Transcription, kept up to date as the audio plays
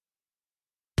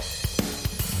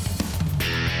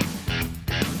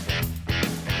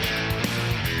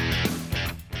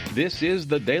This is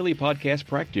the Daily Podcast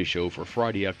Practice Show for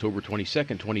Friday, October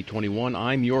 22nd, 2021.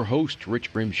 I'm your host,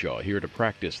 Rich Grimshaw, here to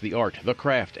practice the art, the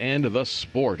craft, and the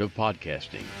sport of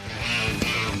podcasting.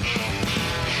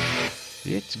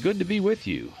 It's good to be with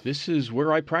you. This is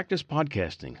where I practice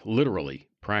podcasting, literally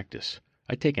practice.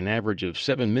 I take an average of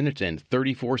 7 minutes and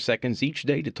 34 seconds each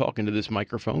day to talk into this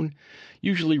microphone,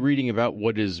 usually reading about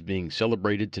what is being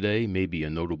celebrated today, maybe a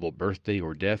notable birthday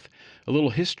or death, a little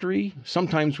history.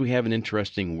 Sometimes we have an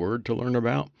interesting word to learn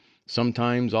about.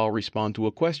 Sometimes I'll respond to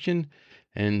a question,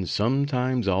 and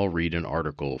sometimes I'll read an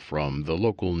article from the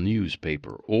local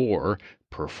newspaper or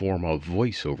perform a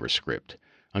voiceover script.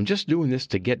 I'm just doing this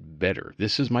to get better.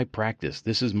 This is my practice.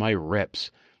 This is my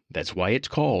reps. That's why it's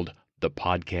called the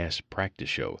Podcast Practice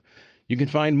Show. You can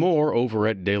find more over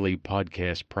at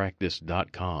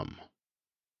dailypodcastpractice.com.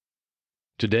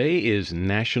 Today is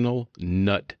National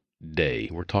Nut Day.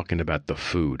 We're talking about the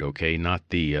food, okay? Not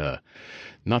the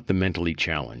mentally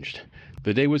challenged.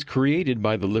 The day was created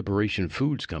by the Liberation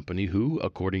Foods Company, who,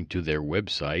 according to their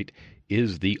website,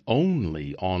 is the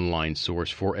only online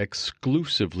source for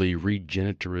exclusively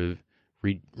regenerative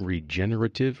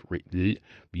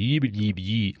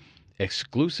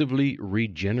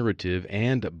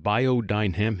and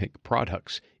biodynamic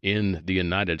products in the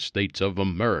United States of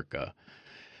America.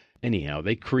 Anyhow,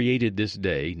 they created this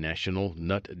day, National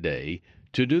Nut Day,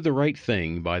 to do the right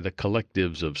thing by the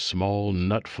collectives of small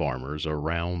nut farmers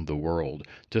around the world,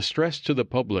 to stress to the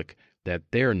public that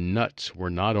their nuts were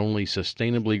not only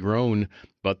sustainably grown,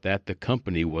 but that the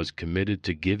company was committed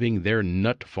to giving their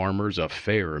nut farmers a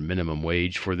fair minimum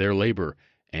wage for their labor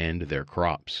and their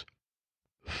crops.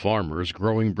 Farmers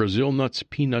growing Brazil nuts,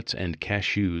 peanuts, and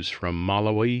cashews from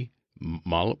Malawi,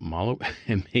 Malawi,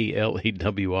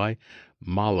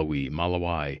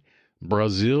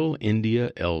 Brazil,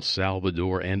 India, El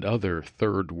Salvador, and other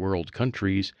third world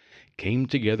countries came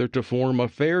together to form a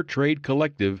fair trade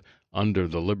collective under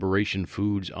the Liberation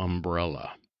Foods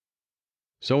umbrella.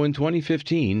 So in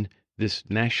 2015, this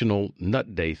National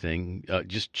Nut Day thing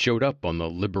just showed up on the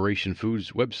Liberation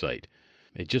Foods website.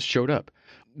 It just showed up.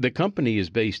 The company is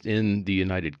based in the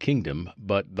United Kingdom,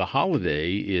 but the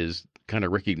holiday is kind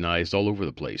of recognized all over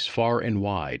the place, far and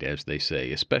wide, as they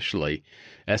say, especially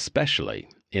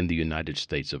in the United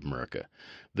States of America.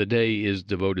 The day is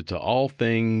devoted to all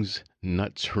things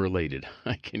nuts related.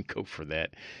 I can go for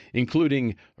that,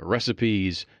 including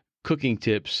recipes, cooking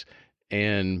tips,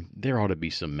 and there ought to be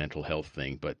some mental health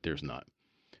thing, but there's not.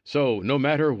 So no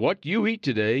matter what you eat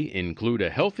today, include a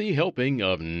healthy helping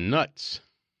of nuts.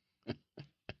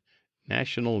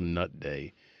 National Nut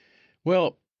Day.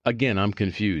 Well, again, I'm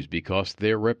confused because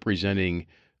they're representing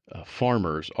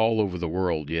farmers all over the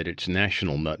world, yet it's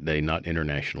National Nut Day, not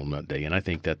International Nut Day. And I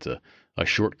think that's a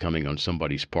shortcoming on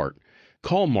somebody's part.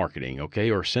 Call marketing,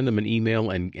 okay, or send them an email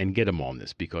and get them on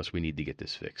this because we need to get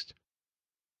this fixed.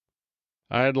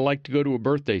 I'd like to go to a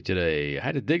birthday today. I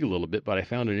had to dig a little bit, but I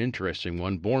found an interesting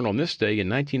one. Born on this day in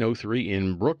 1903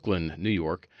 in Brooklyn, New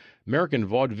York, American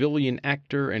vaudevillian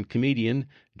actor and comedian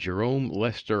Jerome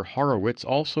Lester Horowitz,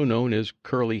 also known as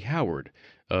Curly Howard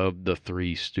of the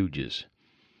Three Stooges.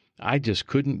 I just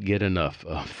couldn't get enough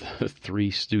of the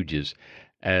Three Stooges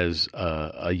as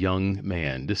a young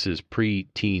man. This is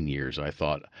pre-teen years, I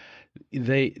thought.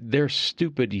 Their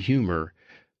stupid humor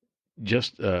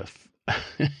just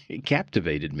it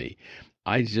captivated me.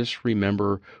 I just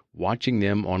remember watching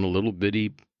them on a little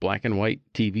bitty black and white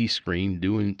TV screen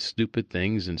doing stupid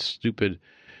things and stupid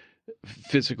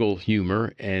physical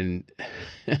humor. And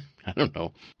I don't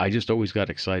know. I just always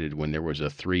got excited when there was a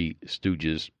Three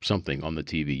Stooges something on the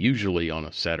TV, usually on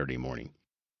a Saturday morning.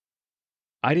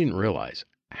 I didn't realize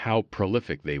how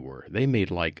prolific they were. They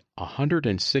made like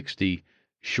 160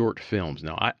 short films.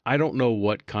 Now, I don't know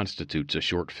what constitutes a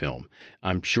short film.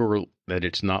 I'm sure that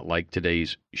it's not like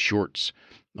today's shorts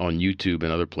on YouTube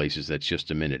and other places that's just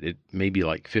a minute. It may be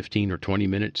like 15 or 20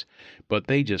 minutes, but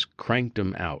they just cranked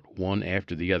them out one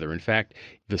after the other. In fact,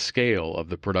 the schedule of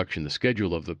the production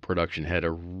had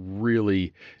a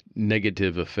really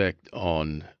negative effect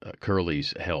on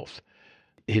Curly's health.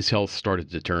 His health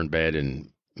started to turn bad in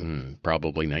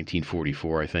probably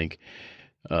 1944, I think.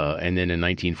 And then in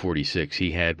 1946,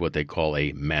 he had what they call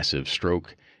a massive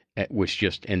stroke, which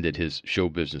just ended his show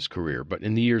business career. But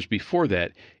in the years before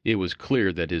that, it was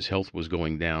clear that his health was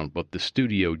going down, but the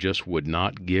studio just would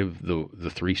not give the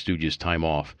Three Stooges time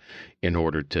off in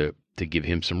order to give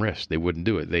him some rest. They wouldn't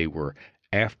do it. They were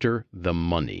after the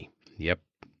money. Yep,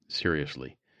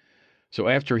 seriously. So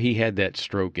after he had that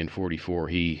stroke in 44,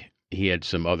 he had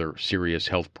some other serious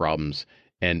health problems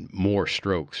and more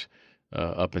strokes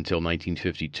up until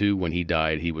 1952 when he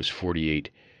died. He was 48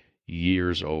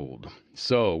 years old.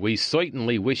 So we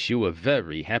certainly wish you a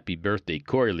very happy birthday,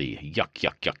 Corley. Yuck,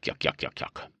 yuck, yuck, yuck, yuck, yuck,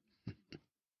 yuck.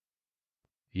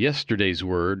 Yesterday's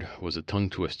word was a tongue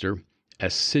twister,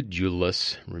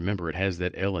 acidulous. Remember, it has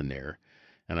that L in there.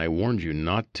 And I warned you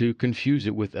not to confuse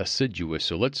it with assiduous.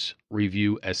 So let's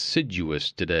review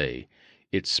assiduous today.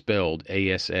 It's spelled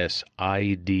assiduous,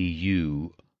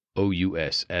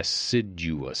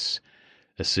 assiduous.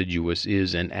 Assiduous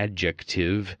is an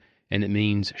adjective, and it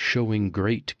means showing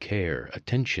great care,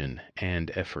 attention,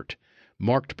 and effort,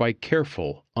 marked by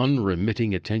careful,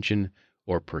 unremitting attention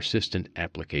or persistent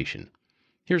application.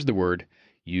 Here's the word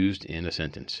used in a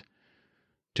sentence.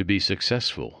 To be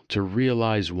successful, to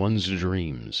realize one's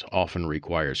dreams, often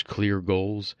requires clear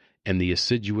goals and the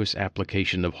assiduous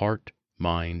application of heart,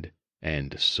 mind,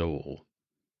 and soul.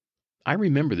 I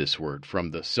remember this word from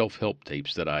the self-help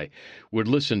tapes that I would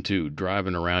listen to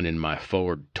driving around in my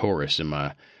Ford Taurus in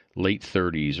my late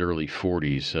 30s, early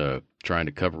 40s, trying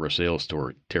to cover a sales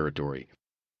territory.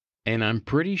 And I'm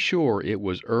pretty sure it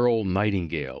was Earl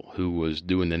Nightingale who was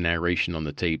doing the narration on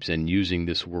the tapes and using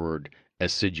this word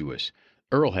assiduous.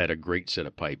 Earl had a great set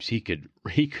of pipes. He could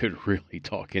really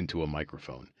talk into a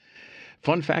microphone.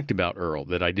 Fun fact about Earl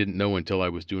that I didn't know until I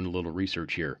was doing a little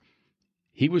research here.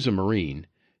 He was a Marine.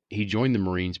 He joined the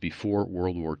Marines before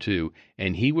World War II,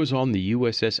 and he was on the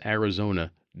USS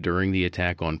Arizona during the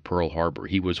attack on Pearl Harbor.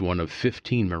 He was one of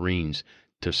 15 Marines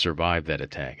to survive that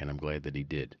attack, and I'm glad that he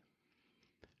did.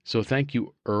 So thank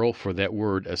you, Earl, for that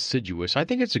word assiduous. I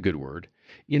think it's a good word.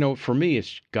 You know, for me,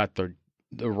 it's got the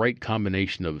right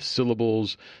combination of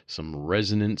syllables, some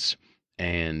resonance,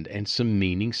 and some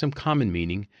meaning, some common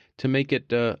meaning, to make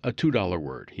it a $2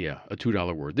 word. Yeah, a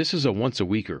 $2 word. This is a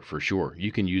once-a-weeker for sure.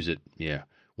 You can use it,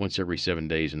 once every 7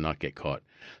 days and not get caught.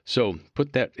 So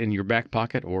put that in your back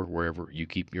pocket or wherever you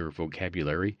keep your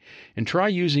vocabulary, and try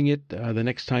using it the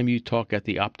next time you talk at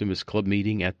the Optimist Club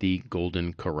meeting at the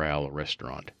Golden Corral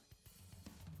restaurant.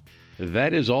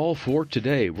 That is all for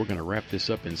today. We're going to wrap this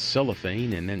up in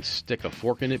cellophane and then stick a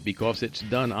fork in it because it's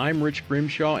done. I'm Rich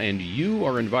Grimshaw, and you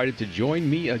are invited to join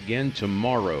me again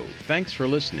tomorrow. Thanks for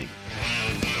listening.